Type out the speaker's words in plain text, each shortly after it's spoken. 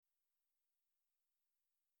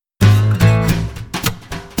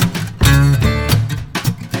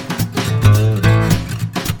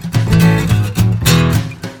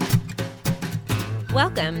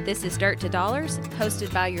Welcome. This is Dirt to Dollars,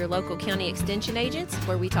 hosted by your local county extension agents,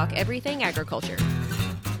 where we talk everything agriculture.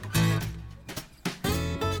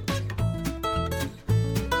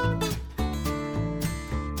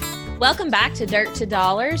 Welcome back to Dirt to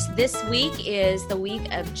Dollars. This week is the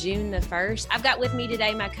week of June the 1st. I've got with me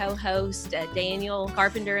today my co-host, Daniel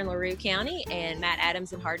Carpenter in LaRue County and Matt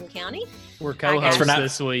Adams in Hardin County. We're co-hosts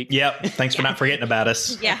this week. Yep. Thanks for not forgetting about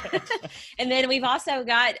us. Yeah. And then we've also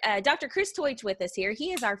got Dr. Chris Teutsch with us here.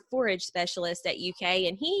 He is our forage specialist at UK,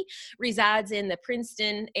 and he resides in the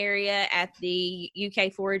Princeton area at the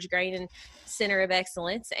UK Forage Grain and Center of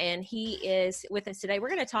Excellence, and he is with us today. We're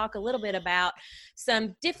going to talk a little bit about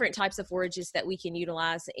some different types of forages that we can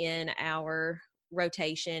utilize in our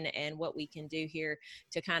rotation and what we can do here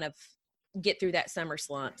to kind of get through that summer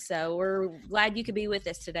slump. So we're glad you could be with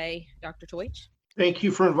us today, Dr. Teutsch. Thank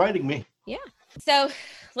you for inviting me. Yeah. So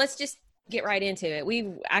let's just get right into it.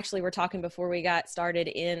 We actually were talking before we got started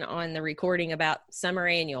in on the recording about summer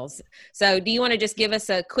annuals. So do you want to just give us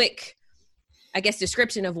a quick, I guess,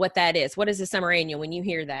 description of what that is? What is a summer annual when you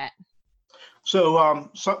hear that? So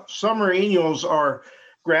summer annuals are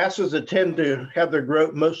grasses that tend to have their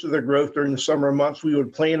growth, most of their growth during the summer months. We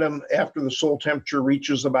would plant them after the soil temperature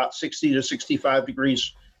reaches about 60 to 65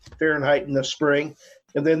 degrees Fahrenheit in the spring.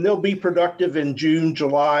 And then they'll be productive in June,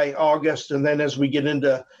 July, August. And then as we get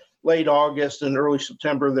into late August and early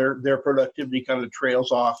September, their productivity kind of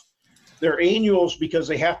trails off. They're annuals because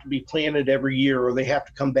they have to be planted every year, or they have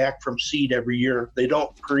to come back from seed every year. They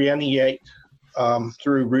don't perenniate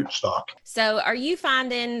through rootstock. So are you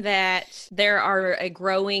finding that there are a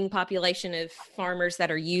growing population of farmers that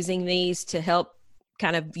are using these to help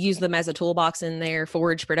kind of use them as a toolbox in their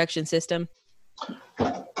forage production system?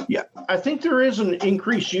 Yeah, I think there is an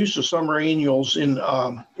increased use of summer annuals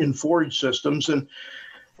in forage systems. And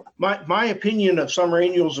my opinion of summer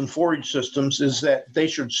annuals and forage systems is that they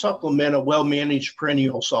should supplement a well-managed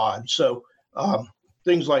perennial sod. So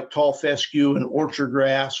things like tall fescue and orchard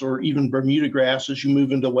grass, or even Bermuda grass as you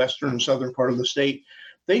move into western and southern part of the state,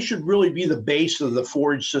 they should really be the base of the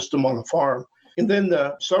forage system on the farm. And then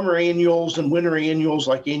the summer annuals and winter annuals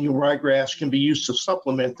like annual ryegrass can be used to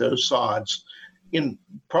supplement those sods. And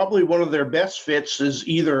probably one of their best fits is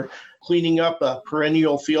either cleaning up a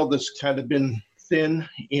perennial field that's kind of been thin,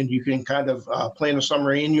 and you can kind of plant a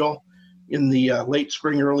summer annual in the late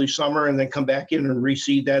spring, early summer, and then come back in and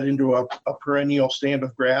reseed that into a perennial stand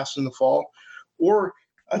of grass in the fall. Or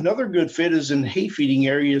another good fit is in hay feeding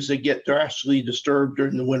areas that get drastically disturbed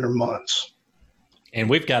during the winter months. And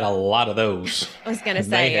we've got a lot of those. I was going to say,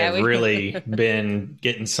 they have really been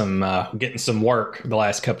getting some work the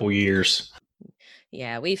last couple of years.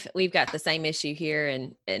 Yeah, we've got the same issue here,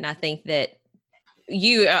 and I think that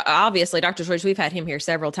you obviously, Dr. Teutsch, we've had him here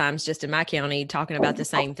several times just in my county talking about the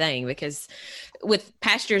same thing, because with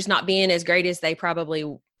pastures not being as great as they probably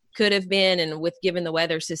could have been, and with given the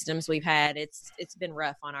weather systems we've had, it's been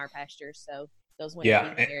rough on our pastures. So those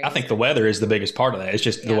I think the weather is the biggest part of that. It's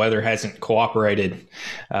just the weather hasn't cooperated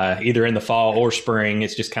either in the fall or spring.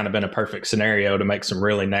 It's just kind of been a perfect scenario to make some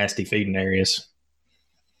really nasty feeding areas.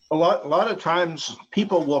 A lot of times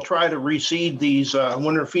people will try to reseed these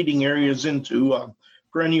winter feeding areas into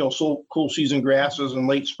perennial cool season grasses in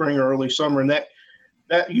late spring or early summer, and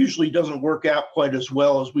that usually doesn't work out quite as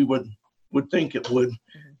well as we would think it would.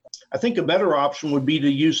 I think a better option would be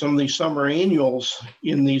to use some of these summer annuals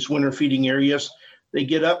in these winter feeding areas. They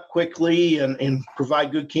get up quickly and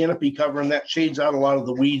provide good canopy cover, and that shades out a lot of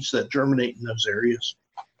the weeds that germinate in those areas.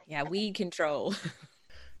 Yeah, weed control.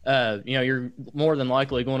 You're more than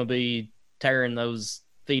likely going to be tearing those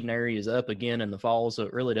feeding areas up again in the fall, so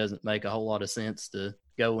it really doesn't make a whole lot of sense to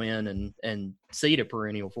go in and seed a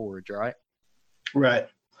perennial forage, right? Right.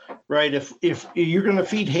 If you're going to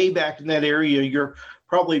feed hay back in that area, you're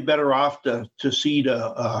probably better off to seed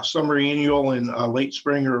a summer annual in late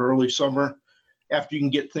spring or early summer, after you can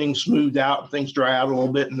get things smoothed out and things dry out a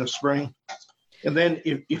little bit in the spring. And then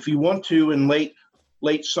if you want to, in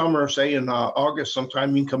late summer, say in August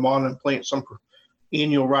sometime, you can come on and plant some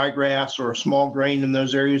annual ryegrass or a small grain in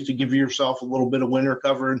those areas to give yourself a little bit of winter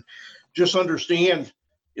cover. And just understand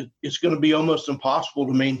it's going to be almost impossible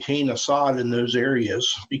to maintain a sod in those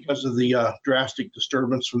areas because of the drastic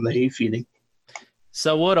disturbance from the hay feeding.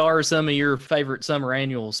 So what are some of your favorite summer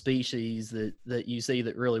annual species that you see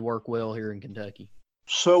that really work well here in Kentucky?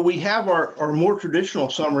 So we have our more traditional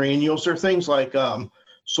summer annuals. They're things like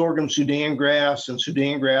sorghum Sudan grass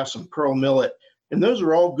and pearl millet. And those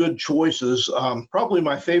are all good choices. Probably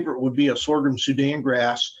my favorite would be a sorghum Sudan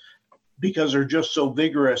grass, because they're just so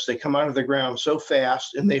vigorous. They come out of the ground so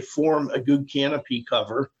fast and they form a good canopy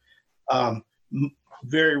cover.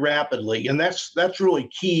 very rapidly. And that's really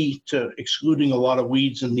key to excluding a lot of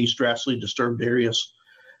weeds in these drastically disturbed areas.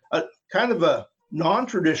 Kind of a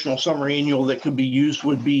non-traditional summer annual that could be used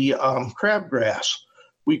would be crabgrass.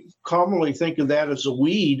 We commonly think of that as a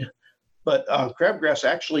weed, but crabgrass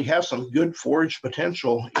actually has some good forage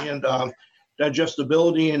potential, and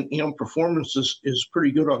digestibility and performance is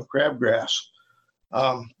pretty good on crabgrass.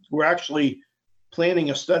 We're actually planning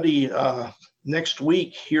a study next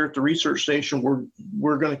week here at the research station.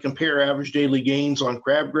 We're going to compare average daily gains on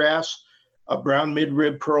crabgrass, a brown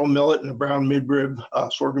midrib pearl millet, and a brown midrib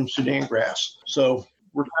sorghum Sudan grass. So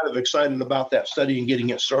we're kind of excited about that study and getting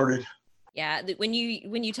it started. Yeah, when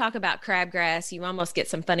you talk about crabgrass, you almost get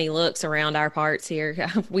some funny looks around our parts here.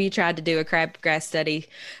 We tried to do a crabgrass study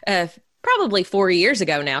probably 4 years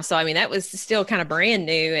ago now. So, I mean, that was still kind of brand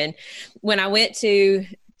new. And when I went to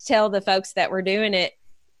tell the folks that were doing it,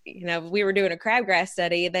 you know, we were doing a crabgrass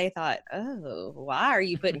study, they thought, oh, why are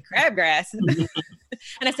you putting crabgrass? And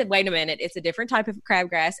I said, wait a minute, it's a different type of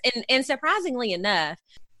crabgrass. And surprisingly enough,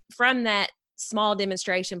 from that small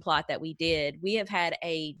demonstration plot that we did, we have had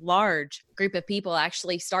a large group of people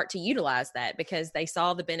actually start to utilize that because they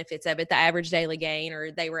saw the benefits of it, the average daily gain,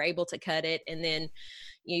 or they were able to cut it and then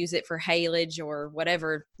use it for haylage or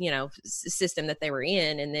whatever, you know, system that they were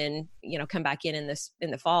in, and then, you know, come back in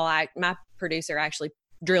the fall. My producer actually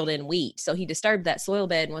drilled in wheat, so he disturbed that soil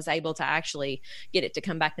bed and was able to actually get it to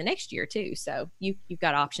come back the next year too. So you've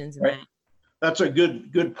got options in that. That's a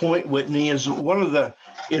good point, Whitney. Is one of the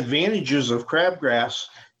advantages of crabgrass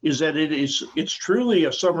is that it's truly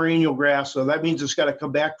a summer annual grass. So that means it's got to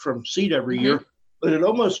come back from seed every year, but it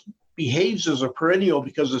almost behaves as a perennial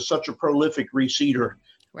because it's such a prolific reseeder.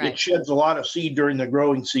 Right. It sheds a lot of seed during the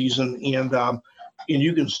growing season, and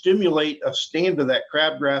you can stimulate a stand of that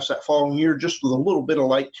crabgrass that following year just with a little bit of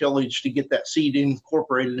light tillage to get that seed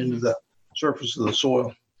incorporated into the surface of the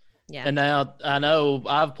soil. Yeah. And now I know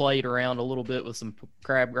I've played around a little bit with some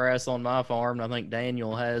crabgrass on my farm, and I think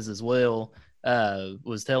Daniel has as well.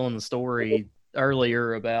 Was telling the story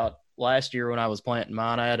earlier about last year when I was planting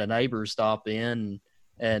mine. I had a neighbor stop in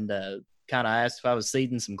and kind of asked if I was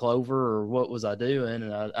seeding some clover or what was I doing.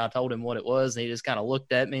 And I told him what it was, and he just kind of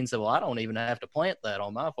looked at me and said, well, I don't even have to plant that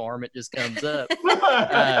on my farm. It just comes up.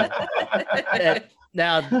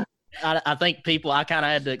 Now, I think I kind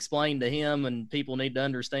of had to explain to him, and people need to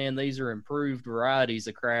understand these are improved varieties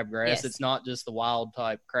of crabgrass. Yes. It's not just the wild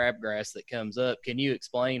type crabgrass that comes up. Can you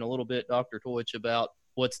explain a little bit, Dr. Teutsch, about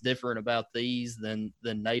what's different about these than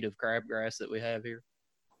native crabgrass that we have here?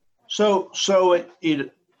 So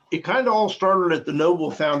it kind of all started at the Noble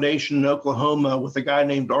Foundation in Oklahoma with a guy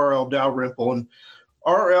named R.L. Dalrymple, and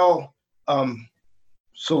R.L.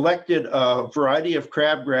 selected a variety of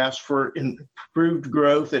crabgrass for improved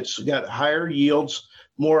growth. It's got higher yields,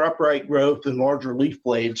 more upright growth, and larger leaf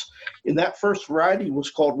blades. And that first variety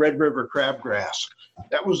was called Red River crabgrass.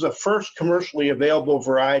 That was the first commercially available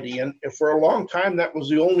variety, and for a long time, that was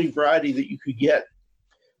the only variety that you could get.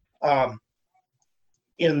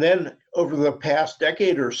 And then over the past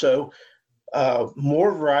decade or so,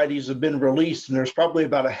 more varieties have been released, and there's probably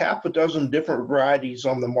about a half a dozen different varieties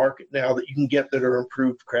on the market now that you can get that are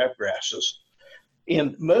improved crabgrasses.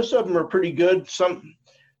 And most of them are pretty good.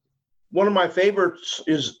 One of my favorites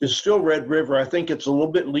is still Red River. I think it's a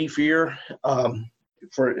little bit leafier,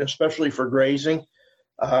 especially for grazing.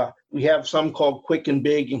 We have some called Quick and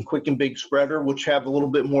Big Spreader, which have a little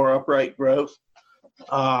bit more upright growth.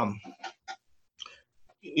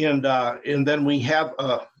 And then we have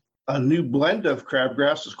a new blend of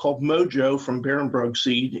crabgrass. It's called Mojo from Barenbrug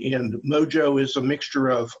Seed, and Mojo is a mixture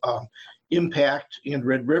of Impact and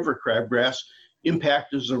Red River crabgrass.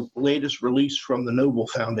 Impact is the latest release from the Noble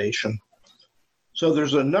Foundation. So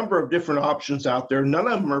there's a number of different options out there. None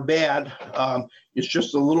of them are bad. It's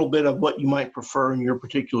just a little bit of what you might prefer in your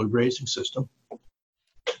particular grazing system.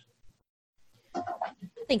 I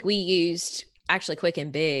think we used actually Quick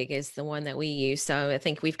and Big is the one that we use. So I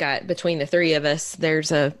think we've got, between the three of us,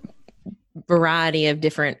 there's a variety of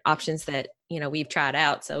different options that, you know, we've tried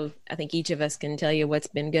out. So I think each of us can tell you what's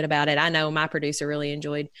been good about it. I know my producer really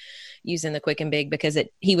enjoyed using the Quick and Big because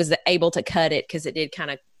he was able to cut it because it did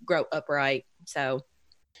kind of grow upright. So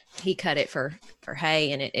he cut it for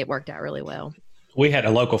hay, and it worked out really well. We had a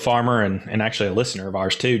local farmer and actually a listener of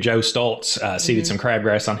ours too, Joe Stoltz, seeded some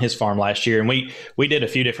crabgrass on his farm last year. And we did a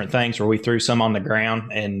few different things where we threw some on the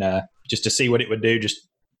ground and just to see what it would do, just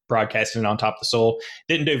broadcasting it on top of the soil.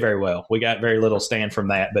 Didn't do very well. We got very little stand from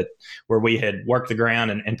that, but where we had worked the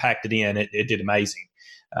ground and packed it in, it did amazing.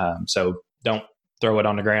 So don't throw it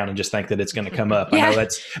on the ground and just think that it's going to come up. Yeah. I know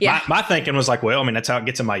that's my thinking was like, well, I mean, that's how it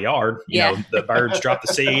gets in my yard. You know, the birds drop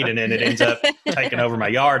the seed and then it ends up taking over my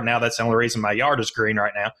yard. Now that's the only reason my yard is green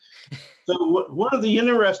right now. So one of the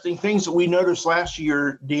interesting things that we noticed last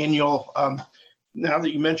year, Daniel, now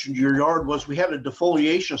that you mentioned your yard, was we had a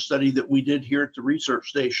defoliation study that we did here at the research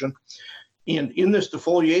station. And in this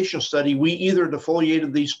defoliation study, we either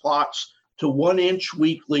defoliated these plots to 1 inch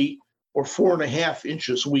weekly or 4.5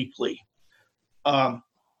 inches weekly.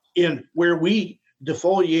 In where we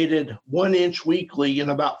defoliated 1 inch weekly, in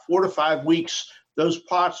about 4 to 5 weeks, those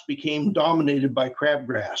plots became dominated by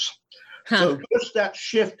crabgrass. So just that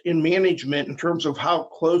shift in management in terms of how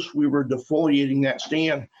close we were defoliating that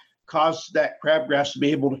stand caused that crabgrass to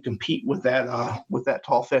be able to compete with that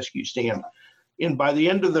tall fescue stand. And by the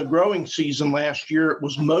end of the growing season last year, it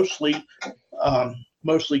was mostly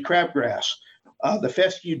crabgrass. The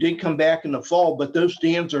fescue did come back in the fall, but those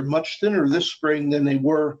stands are much thinner this spring than they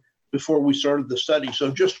were before we started the study.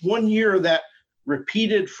 So just 1 year, that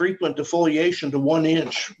repeated frequent defoliation to 1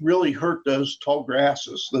 inch really hurt those tall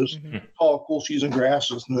grasses, those tall cool season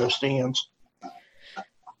grasses in those stands.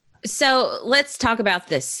 So let's talk about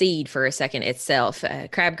the seed for a second itself.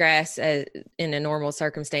 Crabgrass in a normal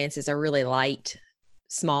circumstance is a really light,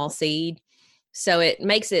 small seed. So it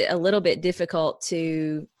makes it a little bit difficult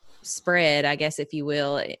to spread, I guess, if you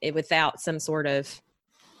will, without some sort of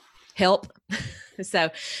help. So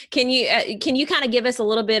can you kind of give us a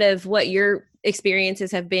little bit of what your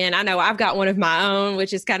experiences have been? I know I've got one of my own,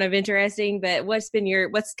 which is kind of interesting, but what's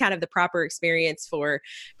kind of the proper experience for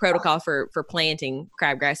protocol for planting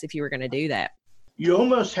crabgrass if you were going to do that? You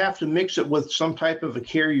almost have to mix it with some type of a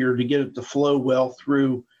carrier to get it to flow well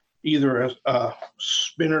through either a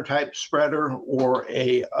spinner type spreader or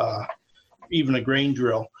even a grain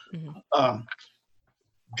drill.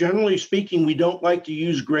 Generally speaking, we don't like to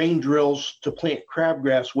use grain drills to plant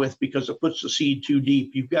crabgrass with because it puts the seed too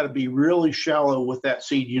deep. You've got to be really shallow with that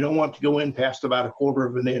seed. You don't want to go in past about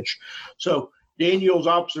 1/4 inch. So Daniel's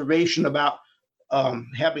observation about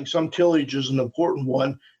having some tillage is an important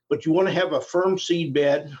one, but you want to have a firm seed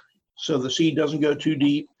bed so the seed doesn't go too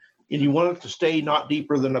deep, and you want it to stay not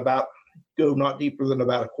deeper than about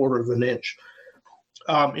 1/4 inch.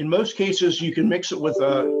 In most cases, you can mix it with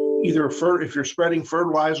if you're spreading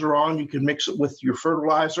fertilizer on, you can mix it with your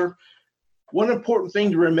fertilizer. One important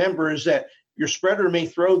thing to remember is that your spreader may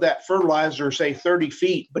throw that fertilizer, say 30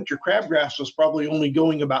 feet, but your crabgrass is probably only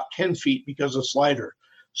going about 10 feet because it's lighter.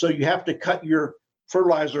 So you have to cut your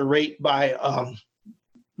fertilizer rate by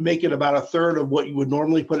make it about 1/3 of what you would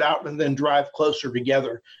normally put out and then drive closer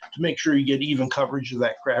together to make sure you get even coverage of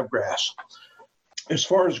that crabgrass. As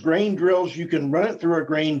far as grain drills, you can run it through a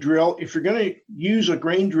grain drill. If you're going to use a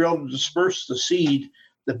grain drill to disperse the seed,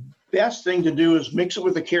 the best thing to do is mix it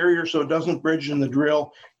with a carrier so it doesn't bridge in the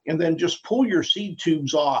drill, and then just pull your seed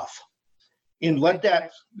tubes off and let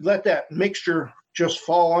that mixture just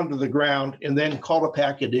fall onto the ground and then call to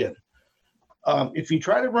pack it in. If you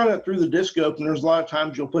try to run it through the disc openers, a lot of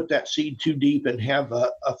times you'll put that seed too deep and have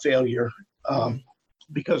a failure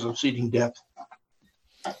because of seeding depth.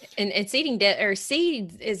 And seeding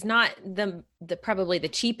seed is not the probably the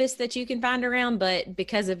cheapest that you can find around, but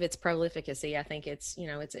because of its prolificacy, I think it's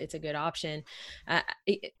a good option.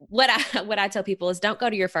 What I tell people is don't go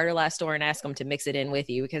to your fertilizer store and ask them to mix it in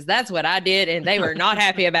with you, because that's what I did, and they were not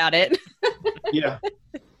happy about it. Yeah.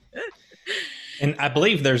 And I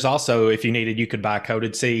believe there's also, if you needed, you could buy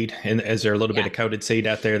coated seed. And is there a little bit of coated seed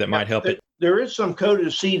out there that might help it? There is some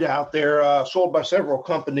coated seed out there sold by several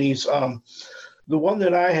companies. The one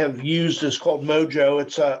that I have used is called Mojo.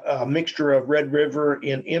 It's a mixture of Red River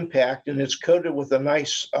and Impact, and it's coated with a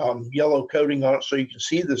nice yellow coating on it so you can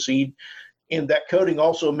see the seed. And that coating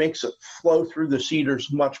also makes it flow through the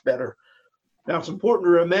seeders much better. Now, it's important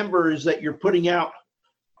to remember is that you're putting out,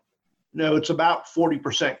 it's about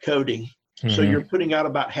 40% coating. So you're putting out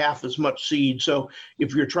about half as much seed. So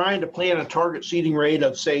if you're trying to plant a target seeding rate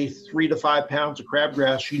of, say, 3 to 5 pounds of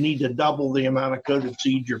crabgrass, you need to double the amount of coated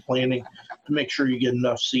seed you're planting to make sure you get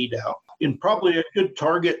enough seed out. And probably a good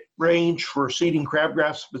target range for seeding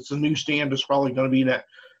crabgrass, if it's a new stand, is probably going to be that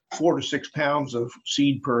 4 to 6 pounds of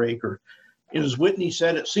seed per acre. And as Whitney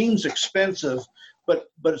said, it seems expensive, but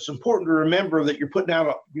it's important to remember that you're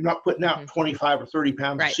not putting out 25 or 30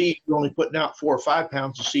 pounds of seed. You're only putting out 4 or 5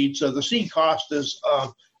 pounds of seed. So the seed cost is a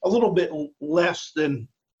little bit less than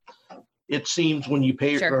it seems when you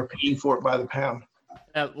are paying for it by the pound.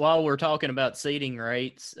 While we're talking about seeding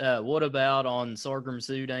rates, what about on sorghum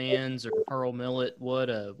Sudans or pearl millet?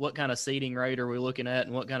 What kind of seeding rate are we looking at,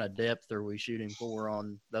 and what kind of depth are we shooting for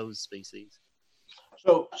on those species?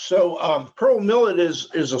 So pearl millet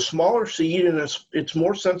is a smaller seed, and it's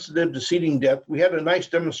more sensitive to seeding depth. We had a nice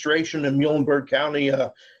demonstration in Muhlenberg County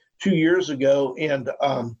 2 years ago, and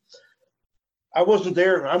I wasn't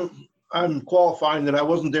there. I'm qualifying that I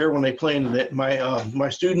wasn't there when they planted it. My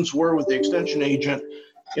students were with the extension agent,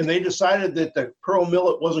 and they decided that the pearl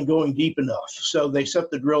millet wasn't going deep enough, so they set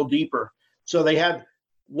the drill deeper. So they had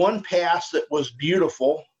one pass that was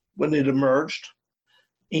beautiful when it emerged,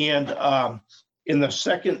 and in the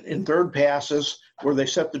second and third passes where they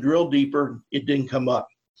set the drill deeper, it didn't come up.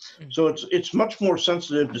 So it's much more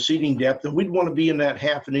sensitive to seeding depth, and we'd want to be in that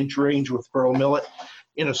 1/2 inch range with pearl millet.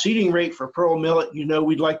 In a seeding rate for pearl millet,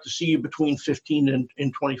 we'd like to see you between 15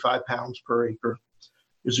 and 25 pounds per acre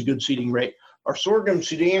is a good seeding rate. Our sorghum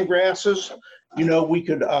Sudan grasses, we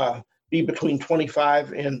could be between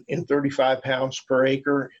 25 and 35 pounds per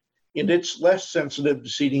acre, and it's less sensitive to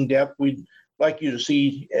seeding depth. We'd like you to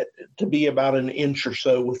see it to be about 1 inch or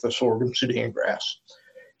so with the sorghum Sudan grass.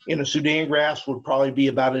 In a Sudan grass would probably be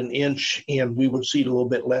about 1 inch, and we would seed a little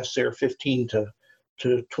bit less there, 15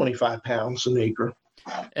 to 25 pounds an acre.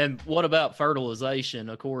 And what about fertilization?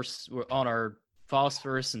 Of course, we're on our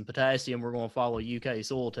phosphorus and potassium, we're going to follow UK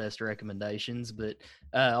soil test recommendations, but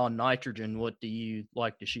on nitrogen, what do you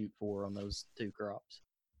like to shoot for on those 2 crops?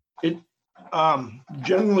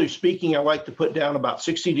 Generally speaking, I like to put down about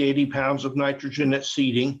 60 to 80 pounds of nitrogen at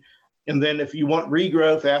seeding. And then if you want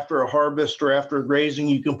regrowth after a harvest or after a grazing,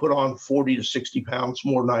 you can put on 40 to 60 pounds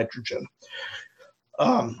more nitrogen.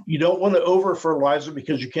 You don't want to over fertilize it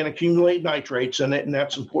because you can accumulate nitrates in it, and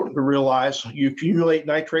that's important to realize. You accumulate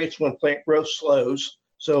nitrates when plant growth slows,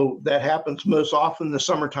 so that happens most often in the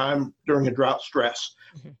summertime during a drought stress.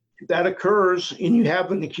 Mm-hmm. If that occurs and you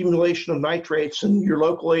have an accumulation of nitrates, and your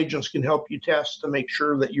local agents can help you test to make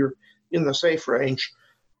sure that you're in the safe range,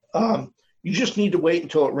 you just need to wait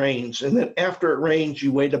until it rains. And then after it rains,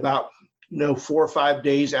 you wait about 4 or 5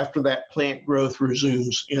 days after that plant growth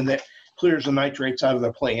resumes, and that clears the nitrates out of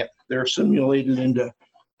the plant. They're assimilated into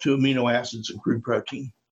amino acids and crude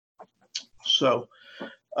protein. So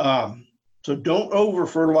don't over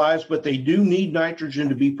fertilize, but they do need nitrogen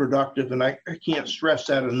to be productive, and I can't stress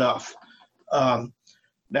that enough.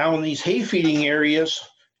 Now in these hay feeding areas,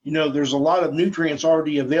 there's a lot of nutrients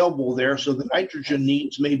already available there, so the nitrogen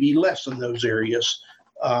needs may be less in those areas.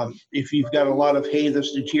 If you've got a lot of hay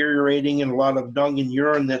that's deteriorating and a lot of dung and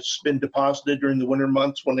urine that's been deposited during the winter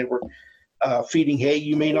months when they were feeding hay,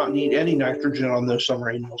 you may not need any nitrogen on those summer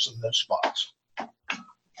annuals in those spots.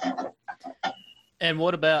 And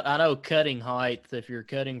what about, I know cutting height, if you're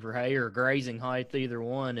cutting for hay or grazing height, either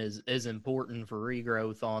one is important for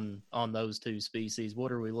regrowth on those 2 species.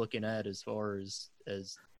 What are we looking at as far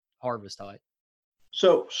as harvest height?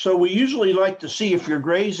 So we usually like to see, if you're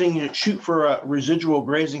grazing, shoot for a residual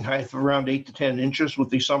grazing height of around 8 to 10 inches with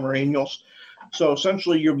these summer annuals. So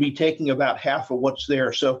essentially you'll be taking about half of what's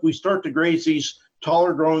there. So if we start to graze these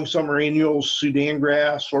taller growing summer annuals, Sudan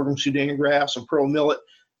grass, sorghum Sudan grass, and pearl millet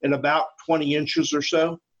in about 20 inches or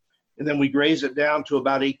so, and then we graze it down to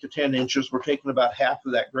about 8 to 10 inches, we're taking about half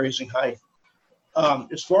of that grazing height.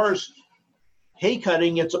 As far as hay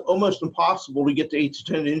cutting, it's almost impossible to get to 8 to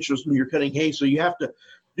 10 inches when you're cutting hay, so you have to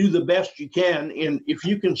do the best you can, and if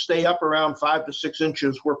you can stay up around 5 to 6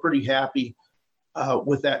 inches, we're pretty happy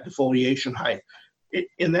with that defoliation height.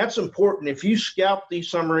 And that's important. If you scalp these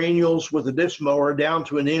summer annuals with a disc mower down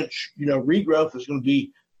to 1 inch, regrowth is going to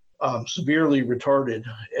be severely retarded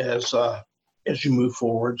as you move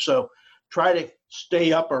forward. So try to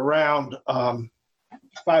stay up around 5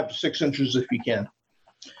 to 6 inches if you can.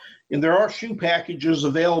 And there are shoe packages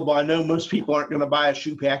available. I know most people aren't going to buy a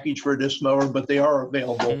shoe package for a disc mower, but they are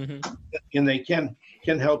available, mm-hmm. and they can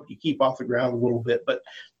help you keep off the ground a little bit. But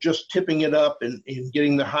just tipping it up and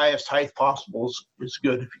getting the highest height possible is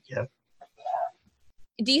good if you can.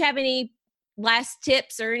 Do you have any last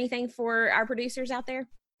tips or anything for our producers out there?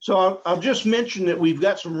 So I'll just mention that we've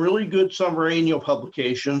got some really good summer annual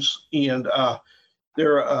publications, and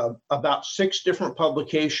there are about 6 different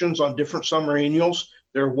publications on different summer annuals.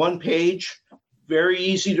 They're 1 page, very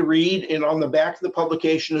easy to read, and on the back of the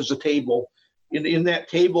publication is a table. In that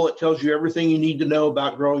table, it tells you everything you need to know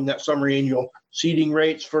about growing that summer annual: seeding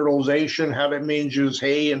rates, fertilization, how to manage as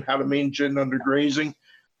hay, and how to manage it under grazing.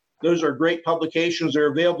 Those are great publications.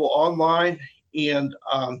 They're available online and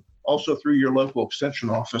also through your local extension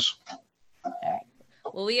office. All right.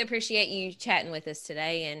 Well, we appreciate you chatting with us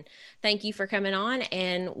today, and thank you for coming on.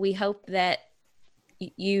 And we hope that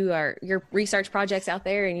your research projects out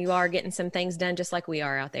there, and you are getting some things done just like we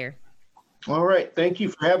are out there. All right. Thank you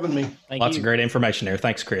for having me. Lots of great information there.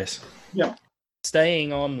 Thanks, Chris. Yeah.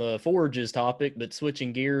 Staying on the forages topic, but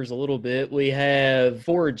switching gears a little bit, we have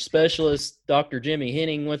forage specialist Dr. Jimmy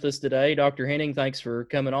Henning with us today. Dr. Henning, thanks for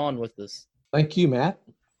coming on with us. Thank you, Matt.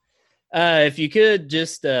 If you could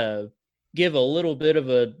just give a little bit of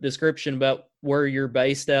a description about where you're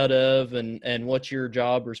based out of and what your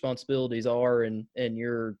job responsibilities are and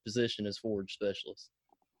your position as forage specialist.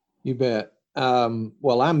 You bet.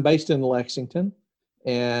 Well, I'm based in Lexington,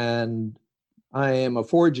 and I am a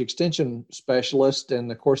forage extension specialist. And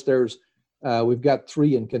of course, we've got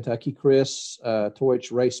 3 in Kentucky: Chris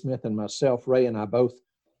Toich, Ray Smith, and myself. Ray and I both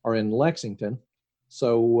are in Lexington.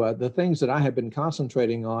 So the things that I have been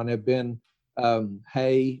concentrating on have been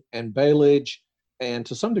hay and baleage, and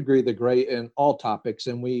to some degree the gray and all topics.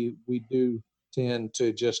 And we do tend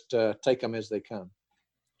to just take them as they come.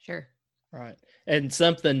 Sure. Right. And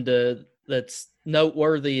something that's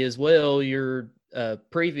noteworthy as well, your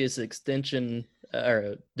previous extension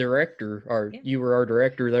director, or you were our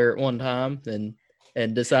director there at one time,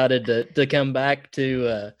 and decided to come back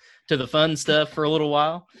to the fun stuff for a little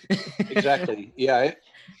while. Exactly. Yeah.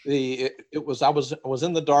 It was I was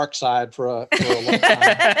in the dark side for a long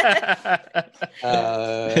time,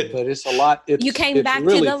 but it's a lot. You came back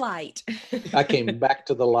to the light. I came back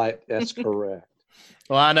to the light. That's correct.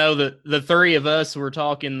 Well, I know that the 3 of us were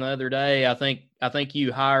talking the other day. I think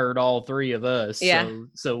you hired all 3 of us. Yeah.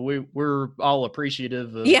 So we're all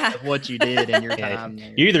appreciative of what you did in your time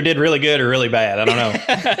there. You either did really good or really bad. I don't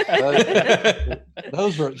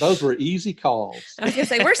know. Those were easy calls. I was gonna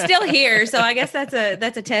say we're still here, so I guess that's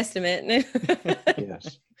a testament.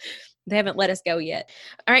 Yes. They haven't let us go yet.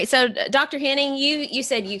 All right. So Dr. Henning, you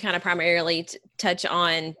said you kind of primarily touch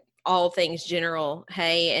on all things general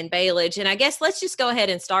hay and baleage. And I guess let's just go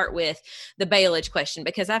ahead and start with the baleage question,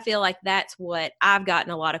 because I feel like that's what I've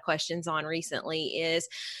gotten a lot of questions on recently is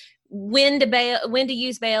when to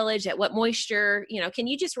use baleage, at what moisture. Can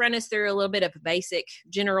you just run us through a little bit of basic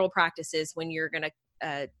general practices when you're going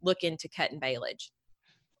to look into cutting baleage?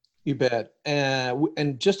 You bet.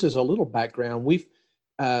 And just as a little background,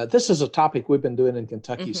 this is a topic we've been doing in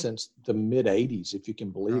Kentucky since the mid 80s, if you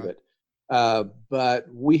can believe it. But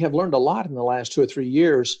we have learned a lot in the last 2 or 3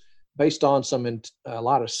 years based on a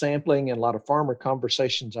lot of sampling and a lot of farmer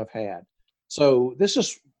conversations I've had. So this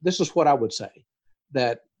is what I would say,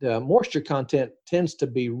 that moisture content tends to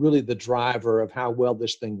be really the driver of how well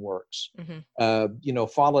this thing works.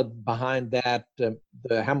 Followed behind that,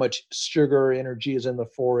 how much sugar energy is in the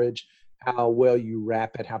forage, how well you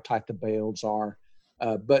wrap it, how tight the bales are.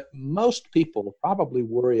 But most people probably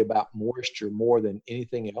worry about moisture more than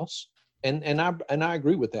anything else. And I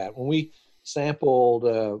agree with that. When we sampled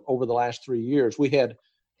over the last 3 years, we had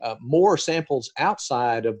more samples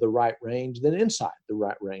outside of the right range than inside the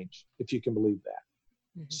right range, if you can believe that.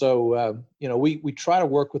 So, we try to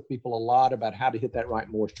work with people a lot about how to hit that right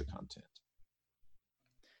moisture content.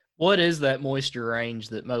 What is that moisture range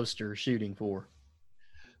that most are shooting for?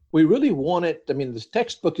 We really want it. I mean, the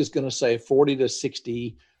textbook is going to say 40 to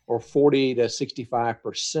 60 or 40 to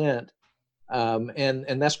 65%.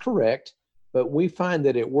 And that's correct, but we find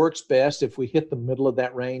that it works best if we hit the middle of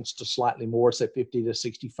that range to slightly more, say 50 to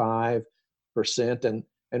 65%.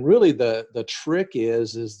 And really the trick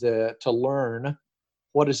is to learn,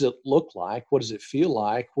 what does it look like? What does it feel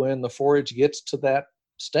like when the forage gets to that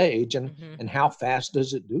stage, and how fast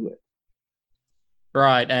does it do it?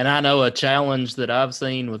 Right. And I know a challenge that I've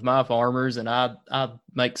seen with my farmers, and I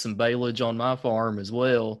make some baleage on my farm as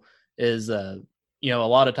well, is, a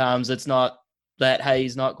lot of times it's not, that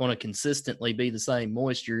hay's not going to consistently be the same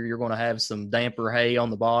moisture. You're going to have some damper hay on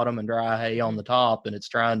the bottom and dry hay on the top, and it's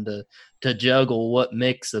trying to juggle what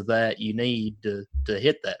mix of that you need to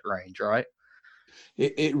hit that range, right?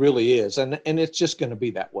 It really is. And it's just going to be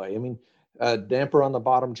that way. I mean, damper on the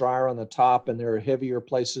bottom, drier on the top, and there are heavier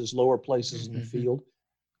places, lower places in the field.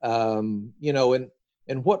 And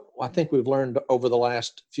what I think we've learned over the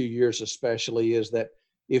last few years especially is that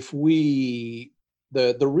if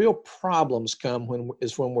the real problems come when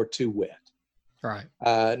we're too wet. Right.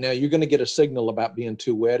 Now you're going to get a signal about being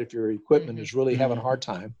too wet if your equipment is really having a hard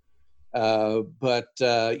time. But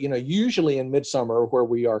usually in midsummer, where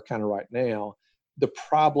we are kind of right now, the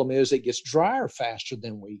problem is it gets drier faster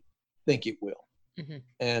than we think it will.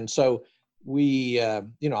 And so I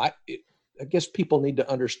guess people need to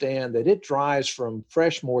understand that it dries from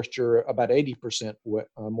fresh moisture, about 80%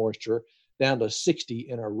 moisture, down to 60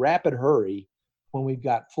 in a rapid hurry when we've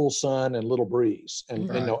got full sun and little breeze,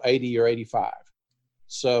 and 80 or 85.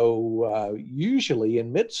 So usually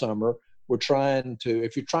in midsummer, if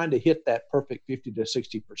you're trying to hit that perfect 50 to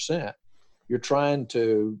 60%, you're trying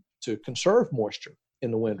to conserve moisture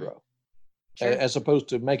in the windrow. Sure. as opposed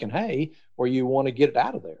to making hay where you want to get it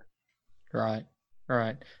out of there. Right.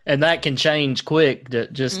 Right. And that can change quick,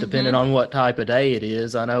 just depending on what type of day it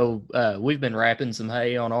is. I know we've been wrapping some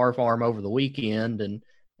hay on our farm over the weekend,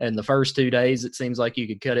 and the first 2 days, it seems like you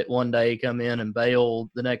could cut it one day, come in and bale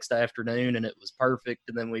the next afternoon, and it was perfect.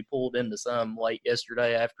 And then we pulled into some late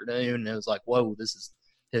yesterday afternoon, and it was like, whoa,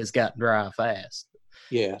 has gotten dry fast.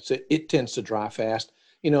 Yeah, so it tends to dry fast.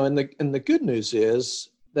 And the good news is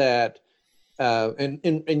that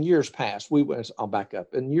in years past, I'll back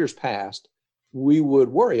up. In years past, we would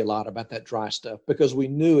worry a lot about that dry stuff because we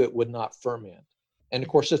knew it would not ferment. And of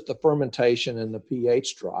course, it's the fermentation and the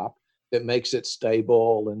pH drop that makes it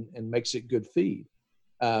stable and makes it good feed.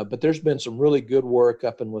 But there's been some really good work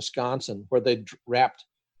up in Wisconsin where they wrapped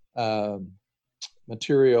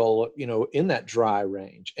material, in that dry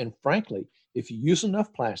range. And frankly, if you use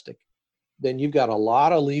enough plastic, then you've got a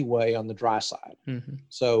lot of leeway on the dry side. Mm-hmm.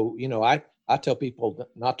 So, I tell people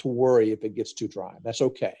not to worry if it gets too dry. That's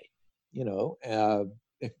okay.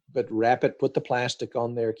 But wrap it, put the plastic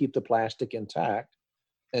on there, keep the plastic intact,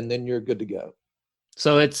 and then you're good to go.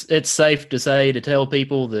 So it's safe to tell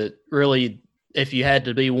people that really, if you had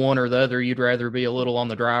to be one or the other, you'd rather be a little on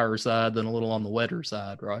the drier side than a little on the wetter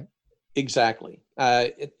side, right? Exactly.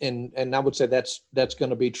 And I would say that's going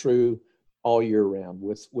to be true all year round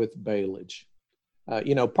with baleage.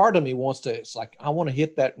 Part of me it's like, I want to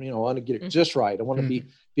hit that, I want to get it just right. I want to be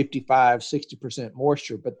 55, 60%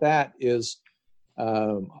 moisture, but that is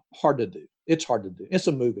hard to do. It's hard to do. It's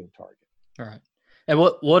a moving target. All right. And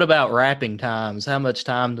what about wrapping times? How much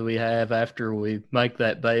time do we have after we make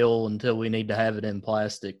that bale until we need to have it in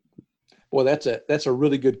plastic? Well, that's a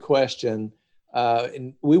really good question.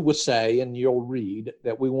 And we would say, and you'll read,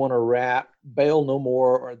 that we want to bale no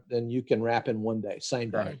more than you can wrap in one day,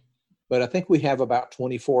 same day. Right. But I think we have about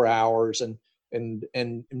 24 hours and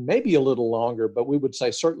maybe a little longer, but we would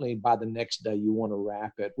say certainly by the next day you want to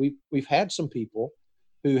wrap it. We've had some people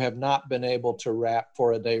who have not been able to wrap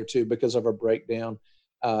for a day or two because of a breakdown.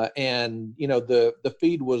 And the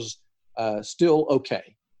feed was still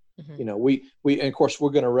okay. Mm-hmm. We and of course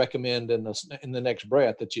we're going to recommend in the next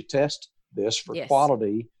breath that you test this for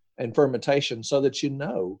quality and fermentation so that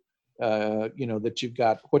that you've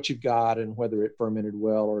got what you've got and whether it fermented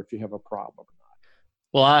well or if you have a problem or not.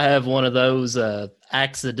 Well, I have one of those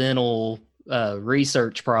accidental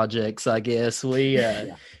research projects, I guess.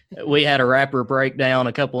 We had a wrapper breakdown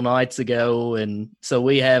a couple nights ago, and so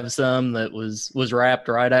we have some that was wrapped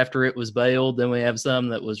right after it was baled. Then we have some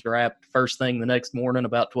that was wrapped first thing the next morning,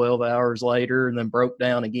 about 12 hours later, and then broke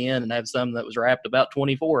down again, and have some that was wrapped about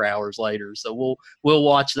 24 hours later. So we'll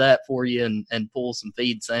watch that for you and pull some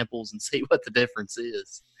feed samples and see what the difference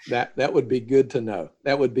is. That would be good to know.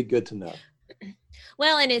 That would be good to know.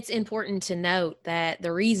 Well, and it's important to note that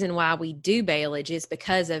the reason why we do baleage is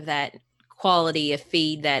because of that quality of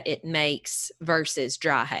feed that it makes versus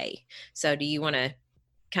dry hay. So do you want to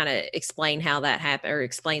kind of explain how that happened or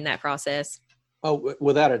explain that process? Oh,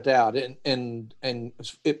 without a doubt. And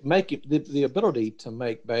the ability to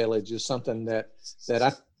make baleage is something that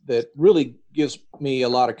really gives me a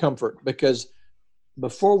lot of comfort, because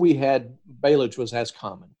before we had baleage was as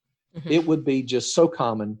common. Mm-hmm. It would be just so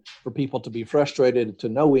common for people to be frustrated to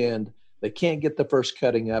no end. They can't get the first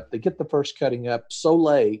cutting up. They get the first cutting up so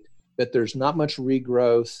late that there's not much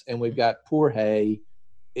regrowth, and we've got poor hay.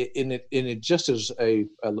 It just is a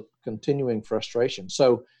continuing frustration.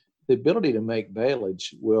 So the ability to make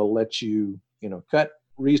baleage will let you, cut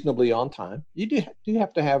reasonably on time. You do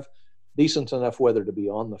have to have decent enough weather to be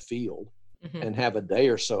on the field and have a day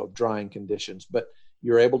or so of drying conditions, but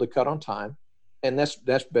you're able to cut on time. And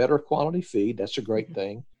that's better quality feed. That's a great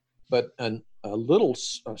thing. But a little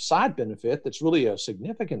side benefit that's really a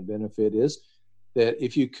significant benefit is that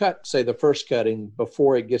if you cut, say, the first cutting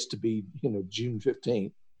before it gets to be, June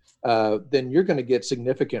 15th, then you're going to get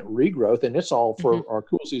significant regrowth. And it's all for our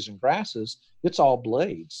cool season grasses. It's all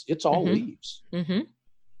blades. It's all leaves. Mm-hmm.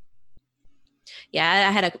 Yeah,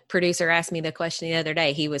 I had a producer ask me the question the other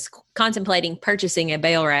day. He was contemplating purchasing a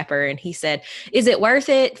bale wrapper, and he said, is it worth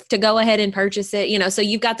it to go ahead and purchase it? So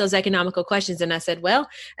you've got those economical questions. And I said, well,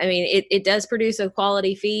 I mean, it does produce a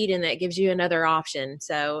quality feed, and that gives you another option.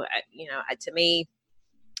 So, to me,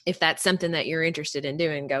 if that's something that you're interested in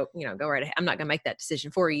doing, go right ahead. I'm not going to make that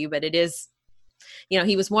decision for you, but it is,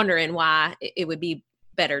 he was wondering why it would be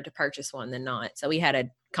better to purchase one than not. So we had a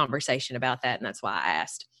conversation about that, and that's why I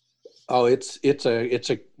asked. Oh, it's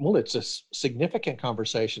a significant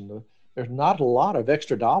conversation. There's not a lot of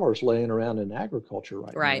extra dollars laying around in agriculture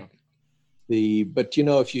right now. But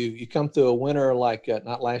if you come through a winter like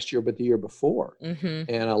not last year but the year before, and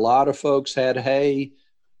a lot of folks had hay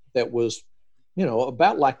that was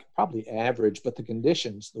about like probably average, but the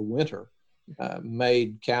conditions, the winter,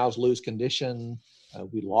 made cows lose condition.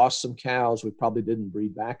 We lost some cows. We probably didn't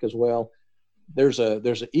breed back as well. There's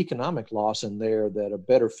an economic loss in there that a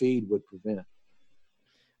better feed would prevent.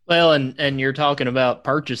 Well, and you're talking about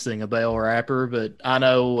purchasing a bale wrapper, but I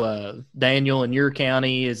know Daniel, in your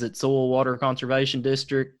county, is it Soil Water Conservation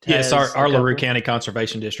District? Yes, our LaRue County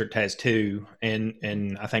Conservation District has two,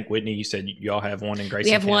 and I think Whitney, you said y'all have one in Grayson.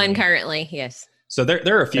 We have County. one currently, yes. So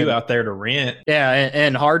there are a few out there to rent. Yeah,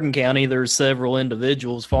 and Hardin County, there's several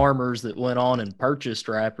individuals, farmers that went on and purchased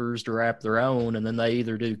wrappers to wrap their own, and then they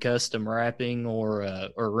either do custom wrapping or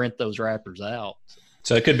rent those wrappers out.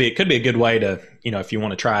 So it could be a good way to, if you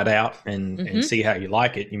want to try it out and see how you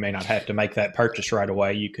like it. You may not have to make that purchase right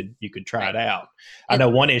away. You could try it out. I know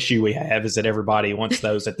one issue we have is that everybody wants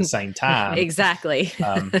those at the same time. Exactly.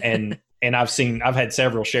 And I've had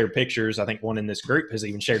several shared pictures. I think one in this group has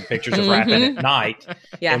even shared pictures of wrapping at night.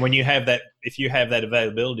 Yeah. And when you have that, if you have that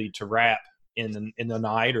availability to wrap in the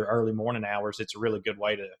night or early morning hours, it's a really good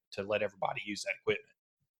way to let everybody use that equipment.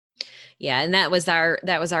 Yeah, and that was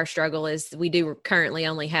our struggle, is we do currently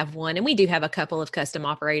only have one, and we do have a couple of custom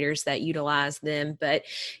operators that utilize them, but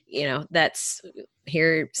that's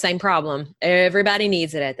here, same problem. Everybody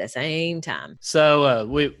needs it at the same time. So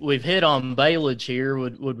we've hit on baleage here.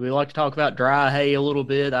 Would we like to talk about dry hay a little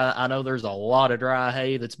bit? I know there's a lot of dry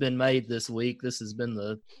hay that's been made this week. This has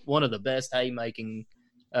been one of the best hay making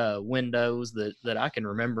windows that I can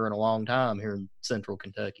remember in a long time here in Central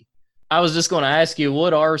Kentucky. I was just going to ask you,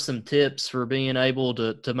 what are some tips for being able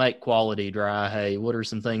to make quality dry hay? What are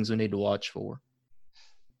some things we need to watch for?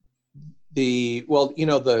 The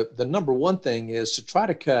number one thing is to try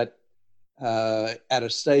to cut at a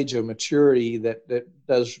stage of maturity that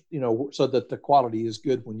does, so that the quality is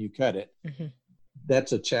good when you cut it. Mm-hmm.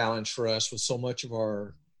 That's a challenge for us with so much of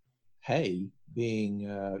our hay being,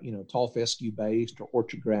 tall fescue based or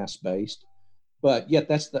orchard grass based. But yet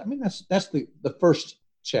that's the first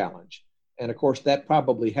challenge. And of course that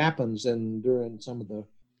probably happens during some of the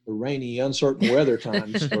rainy, uncertain weather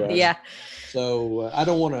times for us. Yeah. So I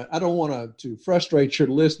don't want to frustrate your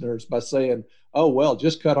listeners by saying, oh, well,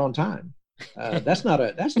 just cut on time. That's not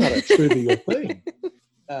a trivial thing.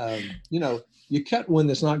 You cut when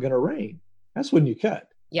it's not going to rain. That's when you cut.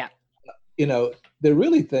 Yeah. The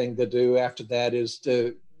really thing to do after that is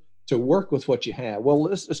to work with what you have. Well,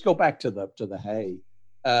 let's go back to the hay.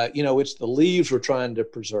 It's the leaves we're trying to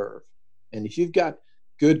preserve. And if you've got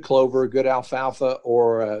good clover, good alfalfa,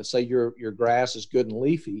 or say your grass is good and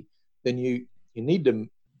leafy, then you need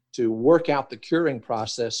to work out the curing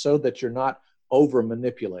process so that you're not over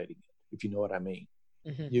manipulating it, if you know what I mean.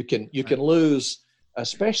 Mm-hmm. You can lose,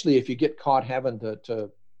 especially if you get caught having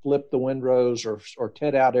to flip the windrows or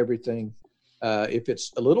ted out everything. If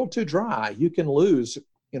it's a little too dry, you can lose,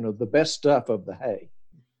 the best stuff of the hay.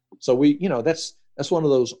 So that's one of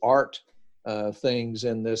those art things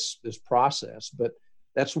in this process. But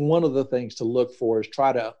that's one of the things to look for, is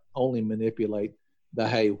try to only manipulate the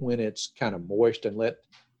hay when it's kind of moist and let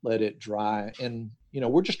it dry. And,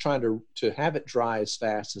 we're just trying to have it dry as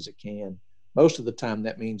fast as it can. Most of the time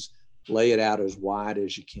that means lay it out as wide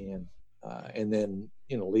as you can, and then,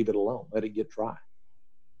 leave it alone, let it get dry.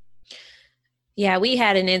 Yeah, we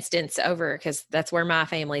had an instance over, because that's where my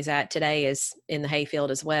family's at today, is in the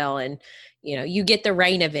hayfield as well. And, you get the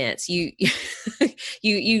rain events, you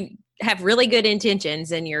have really good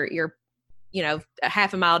intentions, and you're a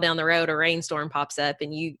half a mile down the road, a rainstorm pops up,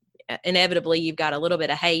 and you've got a little bit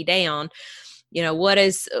of hay down. What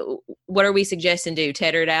are we suggesting do?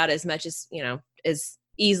 Tedder it out as much as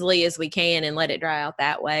easily as we can and let it dry out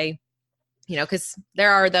that way. Because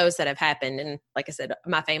there are those that have happened. And like I said,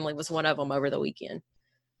 my family was one of them over the weekend.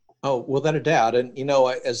 Oh, without a doubt. And,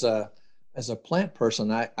 as a plant person,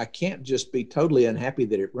 I can't just be totally unhappy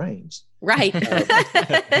that it rains. Right.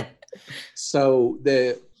 So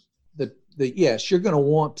yes, you're going to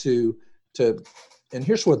want to, and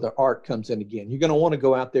here's where the art comes in again. You're going to want to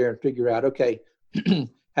go out there and figure out, okay,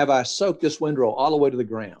 have I soaked this windrow all the way to the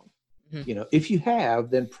ground? Mm-hmm. If you have,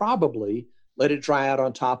 then probably let it dry out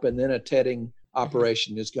on top, and then a tedding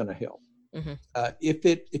operation is going to help. Mm-hmm. If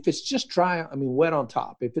it's just dry, wet on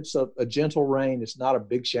top, if it's a gentle rain, it's not a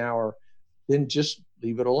big shower, then just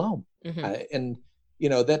leave it alone. Mm-hmm.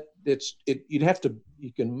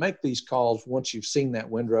 You can make these calls once you've seen that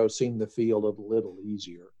windrow, seen the field a little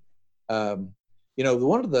easier. One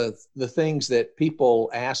of the things that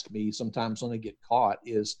people ask me sometimes when they get caught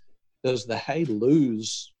is, does the hay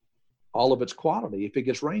lose all of its quality if it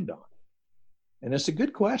gets rained on? And it's a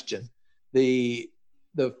good question. It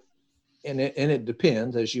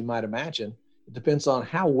depends, as you might imagine. It It depends on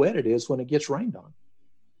how wet it is when it gets rained on.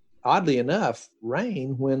 Oddly enough,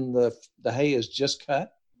 rain when the hay is just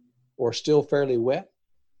cut or still fairly wet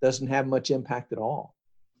doesn't have much impact at all.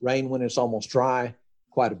 Rain when it's almost dry,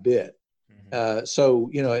 quite a bit. So,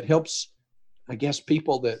 it helps, I guess,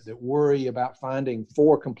 people that worry about finding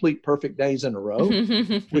 4 complete perfect days in a row,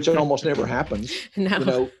 which almost never happens.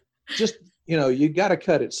 No. You got to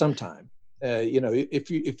cut it sometime.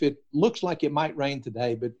 If it looks like it might rain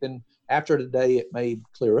today, but then after today it may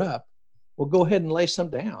clear up, well, go ahead and lay some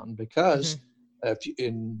down, because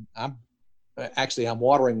I'm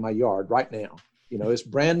watering my yard right now. It's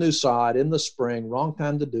brand new sod in the spring, wrong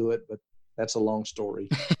time to do it, but that's a long story.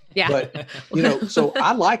 Yeah. But, so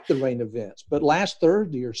I like the rain events, but last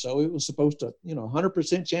Thursday or so, it was supposed to,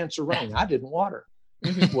 100% chance of rain. I didn't water.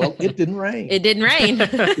 Well, it didn't rain. It didn't rain.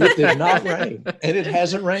 It did not rain, and it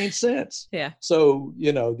hasn't rained since. Yeah. So,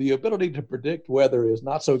 the ability to predict weather is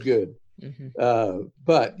not so good.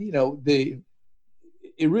 But,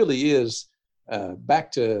 it really is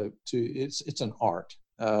back to it's an art.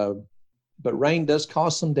 But rain does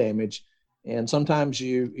cause some damage, and sometimes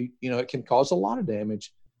it can cause a lot of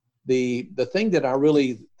damage. The thing that I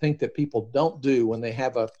really think that people don't do when they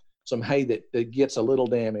have some hay that gets a little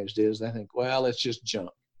damaged is they think, well, it's just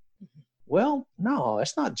junk. Well, no,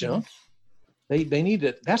 it's not junk. They need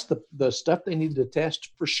it. That's the stuff they need to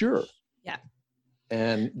test for sure. Yeah.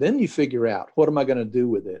 And then you figure out, what am I going to do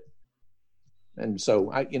with it? And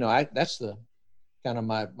so that's the kind of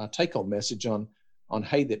my take home message on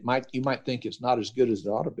hay that you might think it's not as good as it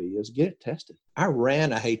ought to be, is get it tested. I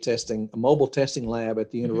ran a mobile testing lab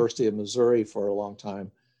at the University of Missouri for a long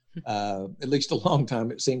time. At least a long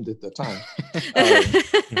time, it seemed at the time.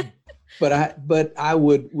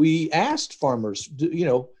 We asked farmers,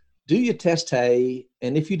 do you test hay?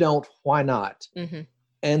 And if you don't, why not?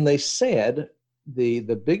 And they said, the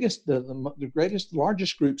biggest, the greatest,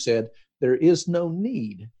 largest group said, there is no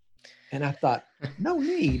need. And I thought, no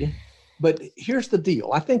need? But here's the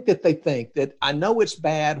deal. I think that they think that, I know it's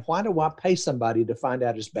bad. Why do I pay somebody to find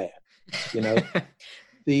out it's bad? And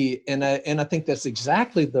I think that's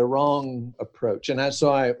exactly the wrong approach. And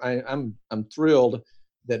I'm thrilled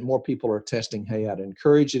that more people are testing hay. I'd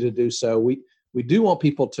encourage you to do so. We do want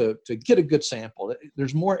people to get a good sample.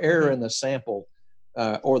 There's more error in the sample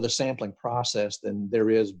or the sampling process than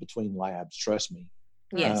there is between labs. Trust me.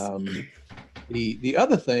 Yes. The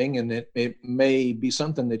other thing, and it may be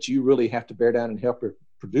something that you really have to bear down and help your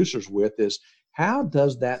producers with, is how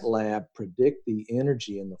does that lab predict the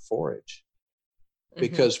energy in the forage?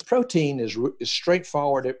 Because protein is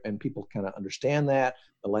straightforward, and people kind of understand that.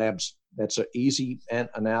 The labs, that's an easy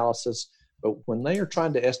analysis. But when they are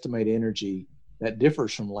trying to estimate energy, that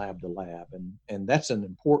differs from lab to lab. And that's an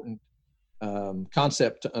important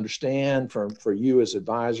concept to understand for you as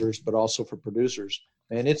advisors, but also for producers.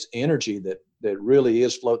 And it's energy that really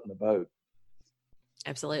is floating the boat.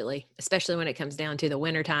 Absolutely. Especially when it comes down to the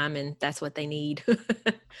wintertime, and that's what they need.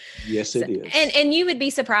 Yes, it is. And you would be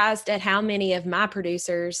surprised at how many of my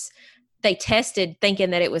producers, they tested thinking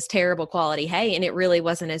that it was terrible quality hay, and it really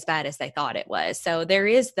wasn't as bad as they thought it was. So there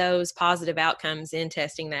is those positive outcomes in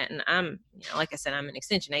testing that. And I'm, like I said, I'm an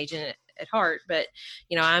extension agent at heart, but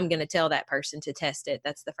I'm going to tell that person to test it.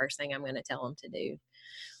 That's the first thing I'm going to tell them to do.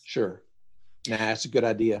 Sure. Nah, that's a good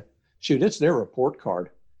idea. Shoot, it's their report card.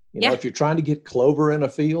 If you're trying to get clover in a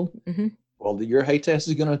field, well, your hay test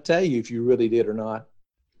is going to tell you if you really did or not.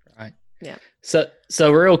 Right. Yeah.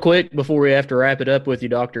 So real quick, before we have to wrap it up with you,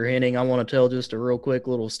 Dr. Henning, I want to tell just a real quick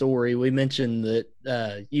little story. We mentioned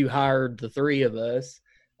that you hired the 3 of us.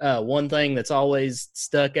 One thing that's always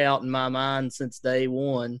stuck out in my mind since day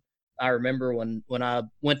one, I remember when I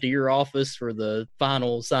went to your office for the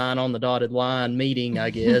final sign on the dotted line meeting, I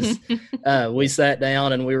guess, we sat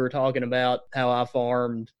down and we were talking about how I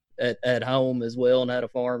farmed at home as well, and had a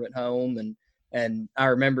farm at home. And I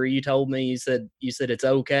remember you told me, you said it's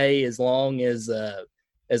okay as long as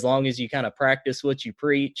you kind of practice what you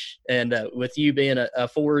preach. And with you being a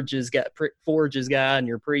forages guy in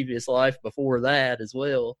your previous life before that as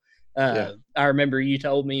well, I remember you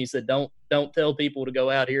told me, you said, don't tell people to go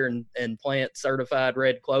out here and plant certified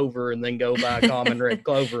red clover and then go buy common red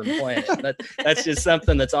clover and plant it. That's just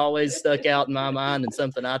something that's always stuck out in my mind, and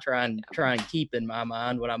something I try and keep in my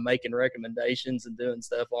mind when I'm making recommendations and doing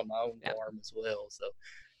stuff on my own farm as well. So,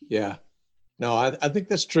 yeah, no, I think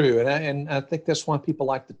that's true. And I think that's why people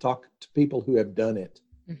like to talk to people who have done it,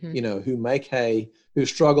 who make hay, who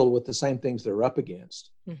struggle with the same things they're up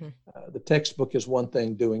against. The textbook is one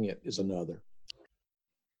thing, doing it is another.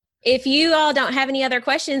 If you all don't have any other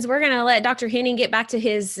questions, we're going to let Dr. Henning get back to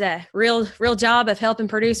his real job of helping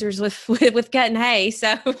producers with cutting hay.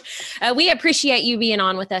 So we appreciate you being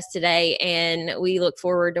on with us today, and we look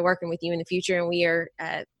forward to working with you in the future. And we are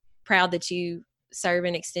proud that you serve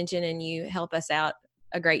in Extension and you help us out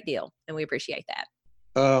a great deal, and we appreciate that.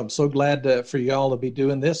 I'm so glad for you all to be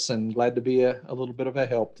doing this, and glad to be a little bit of a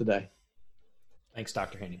help today. Thanks,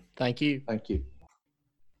 Dr. Henning. Thank you. Thank you.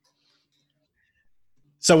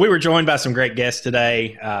 So we were joined by some great guests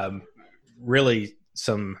today, really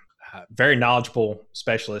some very knowledgeable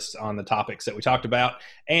specialists on the topics that we talked about,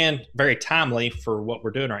 and very timely for what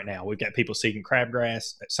we're doing right now. We've got people seeding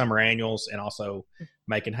crabgrass at summer annuals and also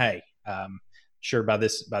making hay. Sure, by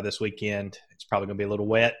this weekend, it's probably going to be a little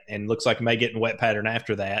wet, and looks like it may get in wet pattern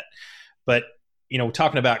after that. But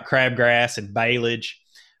talking about crabgrass and baleage,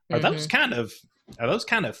 are those kind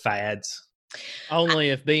of fads? Only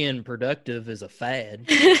if being productive is a fad.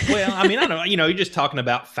 Well, I don't know. You're just talking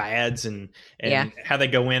about fads and how they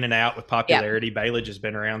go in and out with popularity. Yep. Baleage has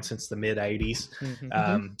been around since the mid '80s,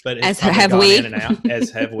 but it's as have we. In and out, as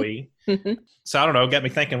have we. So I don't know. It got me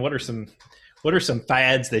thinking. What are some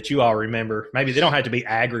fads that you all remember? Maybe they don't have to be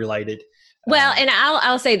ag related. Well, and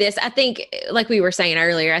I'll say this. I think, like we were saying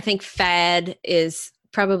earlier, I think fad is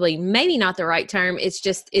probably maybe not the right term. It's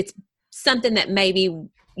something that maybe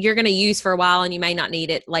you're going to use for a while and you may not need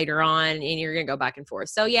it later on, and you're going to go back and forth.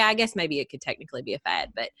 So yeah, I guess maybe it could technically be a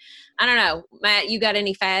fad, but I don't know. Matt, you got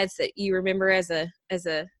any fads that you remember as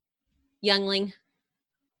a youngling?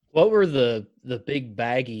 What were the big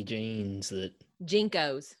baggy jeans that?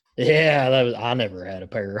 Jinkos. Yeah, I never had a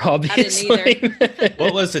pair, obviously. I didn't either.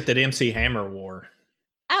 What was it that MC Hammer wore?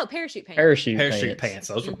 Oh, parachute pants. Parachute pants.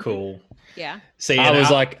 Those were cool. Yeah. See,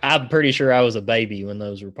 I'm pretty sure I was a baby when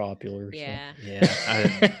those were popular. Yeah. So. Yeah.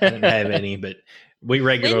 I didn't have any, but we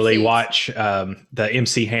regularly watch the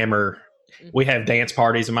MC Hammer. We have dance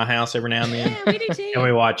parties in my house every now and then. Yeah, we do too. And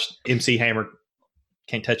we watch MC Hammer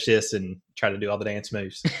Can't Touch This and try to do all the dance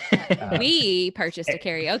moves. We purchased a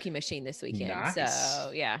karaoke machine this weekend. Nice.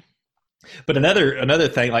 So yeah. But another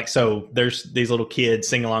thing, like, so there's these little kids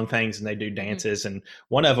sing along things and they do dances, and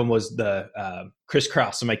one of them was the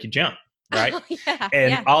crisscross to make you jump, right? Oh, yeah,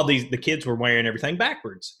 and all the kids were wearing everything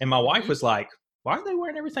backwards, and my wife was like, "Why are they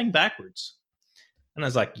wearing everything backwards?" And I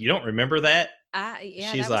was like, "You don't remember that?"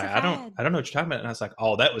 She's like, "I don't know what you're talking about." And I was like,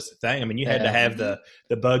 "Oh, that was the thing. I mean, you had to have the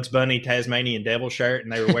Bugs Bunny Tasmanian Devil shirt,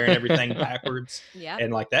 and they were wearing everything backwards." Yeah,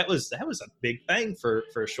 and like that was a big thing for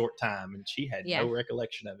a short time, and she had no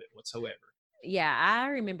recollection of it whatsoever. Yeah, I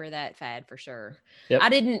remember that fad for sure. Yep. I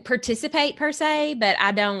didn't participate per se, but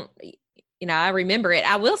I don't. I remember it.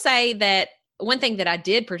 I will say that one thing that I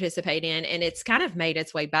did participate in, and it's kind of made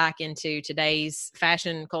its way back into today's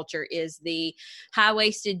fashion culture, is the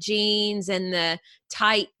high-waisted jeans and the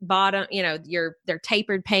tight bottom, they're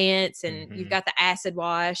tapered pants, and you've got the acid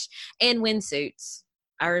wash and windsuits.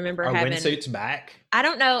 I remember having windsuits back. I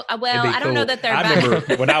don't know. Well, I don't know that they're I back.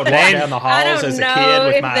 remember when I would walk down the halls as a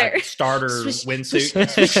kid with my starter windsuit.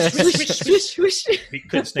 You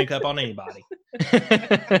couldn't sneak up on anybody.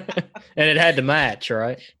 And it had to match,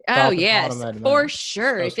 right? Oh, yes, for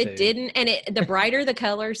sure. If it didn't, and the brighter the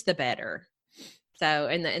colors, the better. So,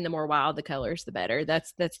 and the more wild the colors, the better.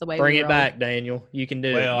 That's the way. Bring it back, Daniel. You can do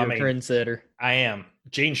it. You're a trendsetter. I am.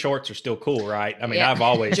 Jean shorts are still cool, right? I mean, I've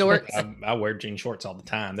always I wear jean shorts all the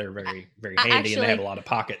time. They're very, very handy, and they have a lot of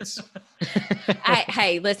pockets.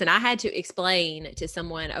 Hey, listen, I had to explain to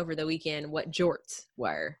someone over the weekend what jorts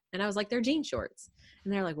were, and I was like, "They're jean shorts,"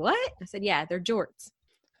 and they're like, "What?" I said, "Yeah, they're jorts."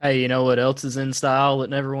 Hey, you know what else is in style that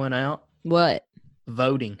never went out? What?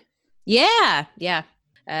 Voting. Yeah.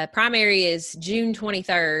 Primary is June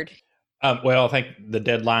 23rd. Well, I think the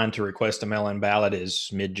deadline to request a mail-in ballot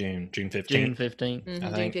is mid-June, June 15th. June 15th.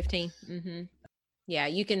 Mm-hmm, June 15th. Mm-hmm. Yeah,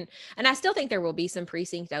 you can, and I still think there will be some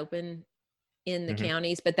precincts open in the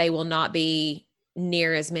counties, but they will not be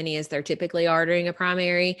near as many as there typically are during a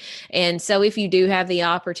primary. And so if you do have the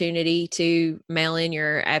opportunity to mail in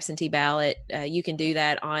your absentee ballot, you can do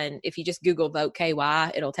that if you just Google Vote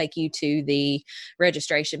KY, it'll take you to the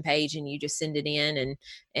registration page, and you just send it in,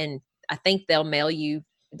 and I think they'll mail you.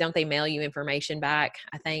 Don't they mail you information back?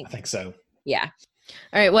 I think so. Yeah.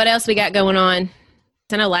 All right. What else we got going on?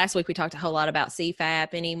 I know last week we talked a whole lot about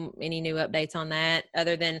CFAP. Any new updates on that,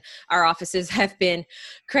 other than our offices have been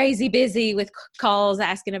crazy busy with calls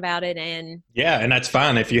asking about it? And that's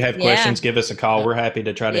fine. If you have questions, give us a call. We're happy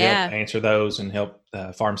to try to help answer those and help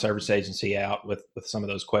the Farm Service Agency out with some of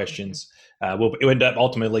those questions. We'll end up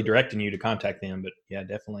ultimately directing you to contact them, but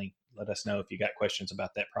definitely let us know if you got questions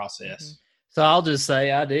about that process. So I'll just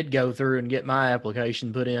say I did go through and get my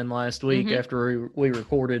application put in last week after we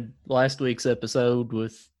recorded last week's episode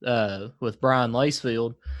with Brian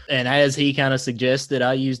Lacefield. And as he kind of suggested,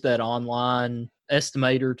 I used that online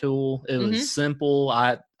estimator tool. It was simple.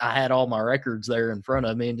 I had all my records there in front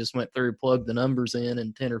of me and just went through, plugged the numbers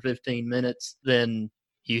in 10 or 15 minutes. Then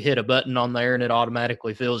you hit a button on there and it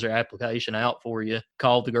automatically fills your application out for you.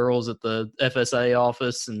 Called the girls at the FSA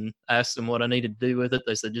office and asked them what I needed to do with it.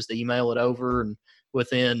 They said just email it over, and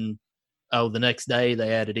within the next day they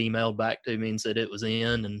had it emailed back to me and said it was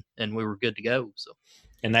in and we were good to go. So,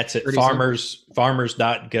 and that's at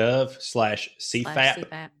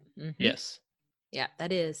farmers.gov/CFAP. Yes. Yeah,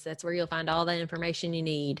 that's where you'll find all the information you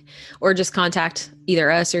need, or just contact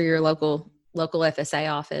either us or your local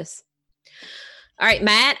FSA office. All right,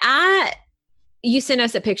 Matt, you sent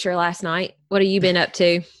us a picture last night. What have you been up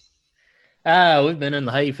to? We've been in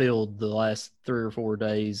the hayfield the last 3 or 4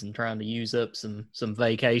 days and trying to use up some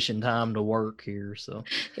vacation time to work here. So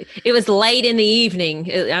it was late in the evening.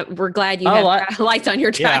 We're glad you have lights on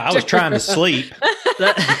your tractor. Yeah, I was trying to sleep.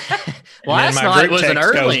 Last night was an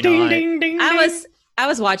early night. Ding, ding, I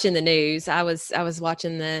was watching the news. I was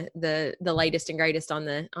watching the latest and greatest on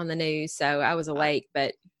the news. So I was awake,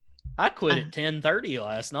 but I quit at 10:30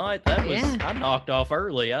 last night. I knocked off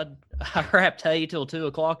early. I wrapped hay till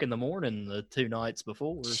 2:00 in the morning the 2 nights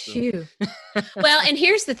before. So. Well, and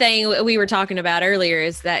here's the thing we were talking about earlier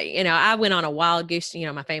is that, I went on a wild goose,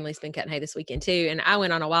 my family's been cutting hay this weekend too. And I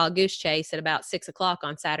went on a wild goose chase at about 6:00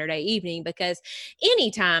 on Saturday evening, because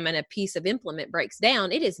anytime a piece of implement breaks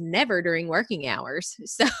down, it is never during working hours.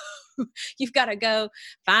 So you've got to go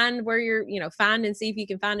find where you're, find and see if you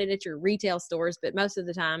can find it at your retail stores. But most of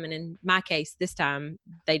the time, and in my case, this time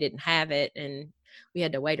they didn't have it. And we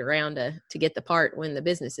had to wait around to get the part when the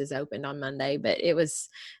businesses opened on Monday. But it was,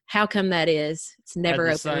 how come that is? It's never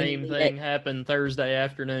open. The same thing happened Thursday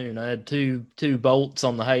afternoon. I had two bolts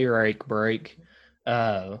on the hay rake break.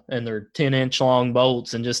 And they're 10-inch long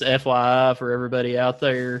bolts, and just FYI for everybody out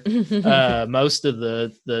there, most of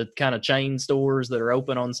the kind of chain stores that are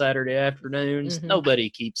open on Saturday afternoons, nobody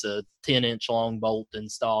keeps a 10-inch long bolt in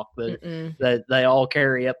stock, but they all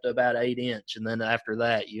carry up to about 8-inch, and then after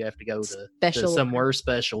that you have to go to somewhere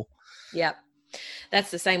special. Yep,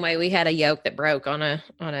 that's the same way. We had a yoke that broke on a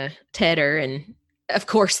tedder, and of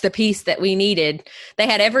course the piece that we needed, they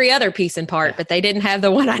had every other piece and part, but they didn't have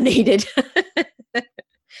the one I needed.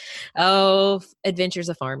 Oh, adventures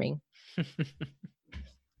of farming.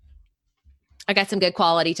 I got some good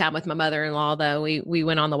quality time with my mother-in-law, though. We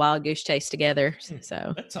went on the wild goose chase together.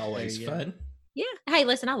 So that's always fun. Yeah. Hey,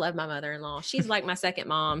 listen, I love my mother-in-law. She's like my second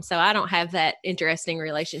mom. So I don't have that interesting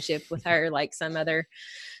relationship with her like some other,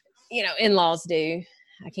 in-laws do.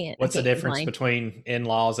 What's the difference between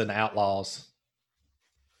in-laws and outlaws?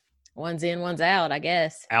 One's in, one's out, I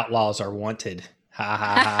guess. Outlaws are wanted. Ha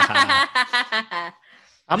ha ha ha.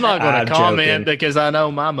 I'm not going to comment because I know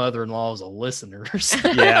my mother-in-law is a listener.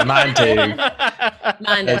 So. Yeah, mine too.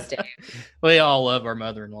 Mine does too. We all love our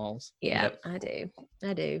mother-in-laws. Yeah, yep. I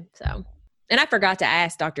do. So, and I forgot to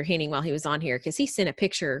ask Dr. Henning while he was on here, because he sent a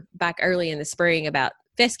picture back early in the spring about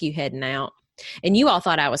fescue heading out, and you all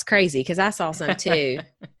thought I was crazy because I saw some too,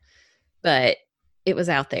 but it was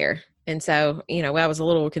out there. And so, I was a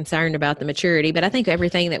little concerned about the maturity, but I think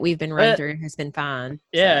everything that we've been run through has been fine.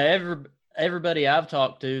 Yeah, so. Everybody I've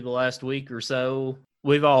talked to the last week or so,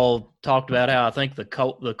 we've all talked about how I think the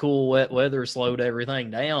cool, wet weather slowed everything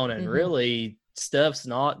down, and really stuff's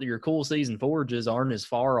not, your cool season forages aren't as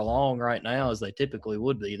far along right now as they typically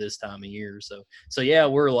would be this time of year. So yeah,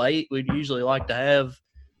 we're late. We'd usually like to have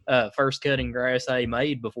first cutting grass hay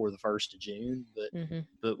made before the 1st of June,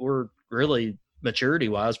 but we're really maturity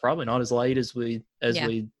wise probably not as late as we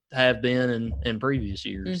have been in previous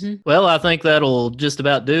years. Well, I think that'll just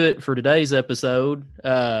about do it for today's episode.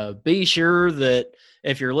 Be sure that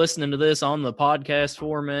if you're listening to this on the podcast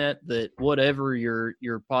format, that whatever your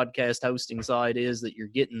podcast hosting site is that you're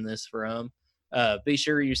getting this from, be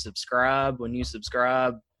sure you subscribe. When you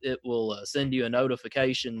subscribe, it will send you a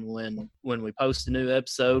notification when we post a new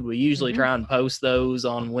episode. We usually try and post those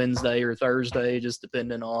on Wednesday or Thursday, just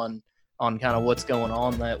depending on kind of what's going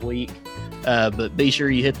on that week. But be sure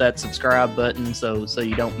you hit that subscribe button so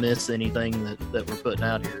you don't miss anything that we're putting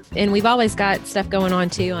out here. And we've always got stuff going on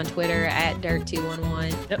too on Twitter at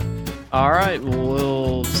Dirt211. Yep. All right. Well,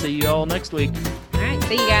 we'll see you all next week. All right.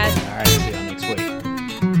 See you guys. All right. See you.